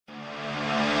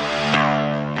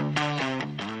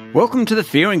Welcome to the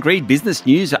Fear and Greed Business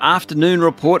News afternoon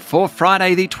report for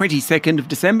Friday the 22nd of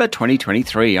December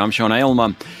 2023. I'm Sean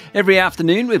Aylmer. Every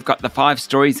afternoon we've got the 5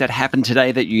 stories that happened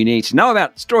today that you need to know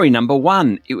about. Story number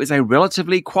 1, it was a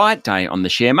relatively quiet day on the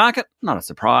share market. Not a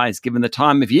surprise given the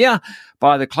time of year.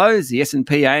 By the close, the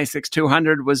S&P ASX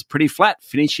 200 was pretty flat,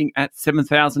 finishing at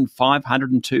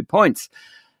 7,502 points.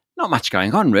 Not much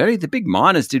going on really. The big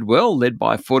miners did well, led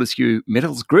by Fortescue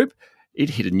Metals Group.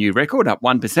 It hit a new record, up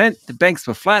 1%. The banks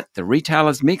were flat, the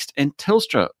retailers mixed, and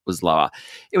Telstra was lower.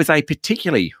 It was a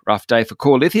particularly rough day for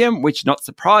Core Lithium, which not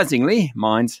surprisingly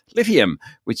mines lithium,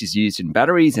 which is used in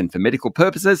batteries and for medical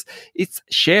purposes. Its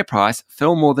share price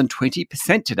fell more than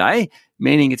 20% today,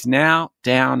 meaning it's now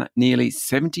down nearly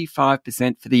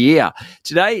 75% for the year.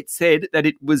 Today it said that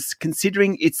it was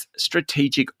considering its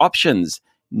strategic options.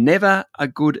 Never a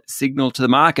good signal to the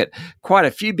market. Quite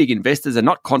a few big investors are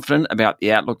not confident about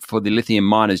the outlook for the lithium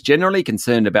miners generally,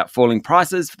 concerned about falling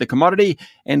prices for the commodity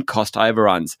and cost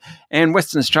overruns. And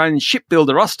Western Australian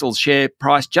shipbuilder Austal's share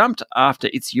price jumped after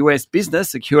its US business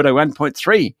secured a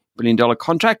 $1.3 billion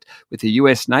contract with the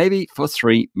US Navy for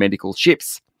 3 medical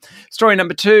ships. Story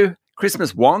number 2.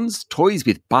 Christmas wands, toys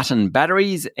with button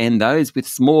batteries, and those with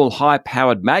small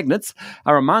high-powered magnets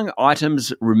are among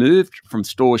items removed from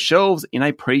store shelves in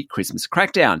a pre-Christmas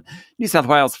crackdown. New South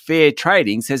Wales Fair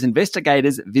Trading says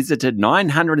investigators visited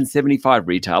 975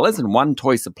 retailers and 1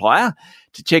 toy supplier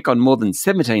to check on more than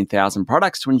 17,000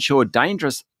 products to ensure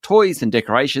dangerous toys and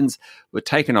decorations were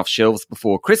taken off shelves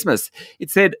before Christmas. It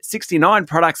said 69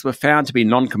 products were found to be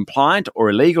non-compliant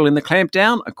or illegal in the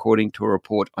clampdown, according to a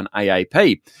report on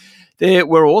AAP. There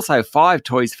were also 5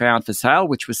 toys found for sale,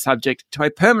 which was subject to a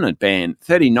permanent ban.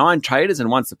 39 traders and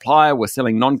 1 supplier were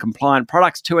selling non-compliant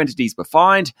products. 2 entities were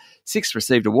fined, 6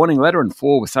 received a warning letter, and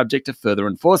 4 were subject to further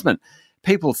enforcement.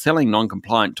 People selling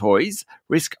non-compliant toys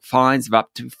risk fines of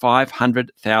up to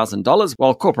 $500,000,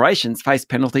 while corporations face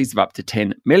penalties of up to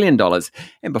 $10 million.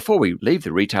 And before we leave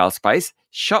the retail space,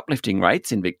 shoplifting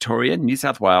rates in Victoria, New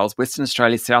South Wales, Western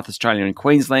Australia, South Australia and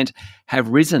Queensland have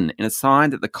risen in a sign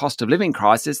that the cost of living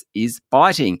crisis is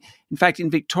biting. In fact,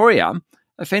 in Victoria,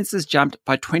 offences jumped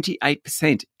by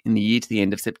 28% in the year to the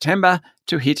end of September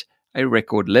to hit a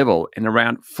record level, and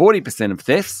around 40% of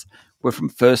thefts were from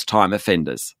first-time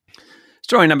offenders.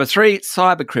 Story number 3,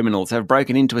 cyber criminals have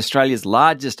broken into Australia's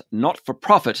largest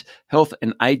not-for-profit health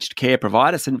and aged care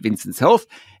provider, St Vincent's Health,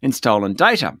 and stolen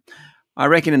data. I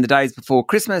reckon in the days before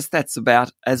Christmas, that's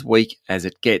about as weak as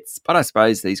it gets. But I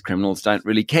suppose these criminals don't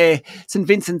really care. St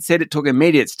Vincent said it took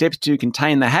immediate steps to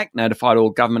contain the hack, notified all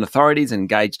government authorities and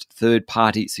engaged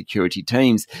third-party security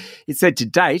teams. It said to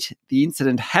date, the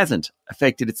incident hasn't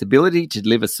affected its ability to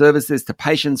deliver services to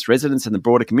patients, residents and the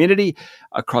broader community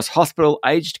across hospital,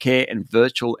 aged care and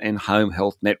virtual and home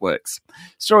health networks.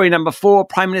 Story number 4,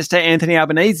 Prime Minister Anthony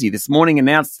Albanese this morning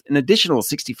announced an additional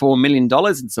 $64 million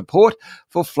in support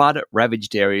for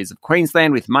flood-ravaged areas of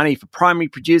Queensland, with money for primary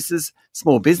producers,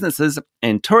 small businesses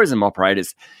and tourism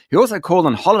operators. He also called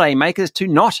on holiday makers to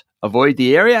not avoid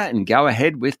the area and go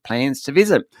ahead with plans to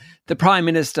visit. The Prime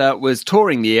Minister was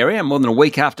touring the area more than a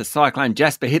week after Cyclone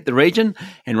Jasper hit the region,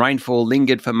 and rainfall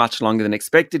lingered for much longer than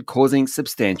expected, causing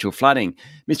substantial flooding.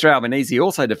 Mr Albanese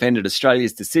also defended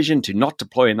Australia's decision to not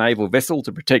deploy a naval vessel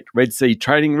to protect Red Sea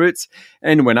trading routes,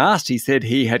 and when asked, he said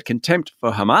he had contempt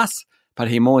for Hamas, but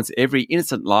he mourns every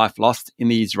innocent life lost in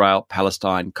the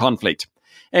Israel-Palestine conflict.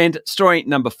 And story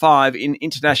number 5, in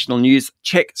international news,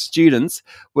 Czech students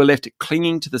were left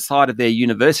clinging to the side of their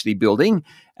university building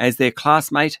as their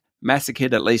classmate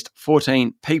massacred at least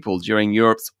 14 people during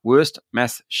Europe's worst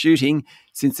mass shooting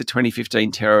since the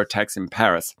 2015 terror attacks in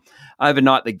Paris.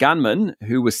 Overnight, the gunman,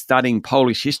 who was studying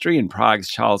Polish history in Prague's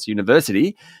Charles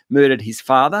University, murdered his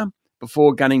father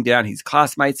before gunning down his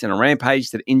classmates in a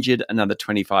rampage that injured another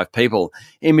 25 people.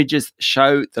 Images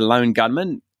show the lone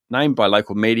gunman, named by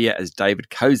local media as David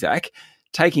Kozak,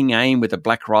 taking aim with a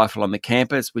black rifle on the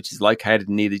campus, which is located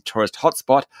near the tourist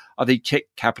hotspot of the Czech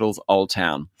capital's Old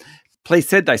Town. Police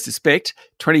said they suspect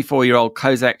 24-year-old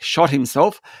Kozak shot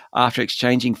himself after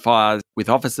exchanging fire with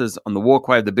officers on the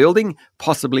walkway of the building,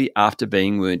 possibly after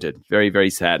being wounded. Very, very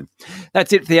sad.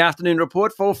 That's it for the afternoon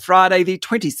report for Friday, the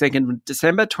 22nd of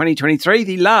December, 2023,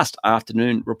 the last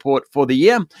afternoon report for the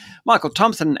year. Michael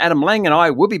Thompson and Adam Lang and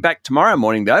I will be back tomorrow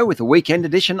morning, though, with a weekend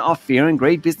edition of Fear and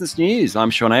Greed Business News.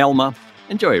 I'm Sean Aylmer.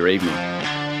 Enjoy your evening.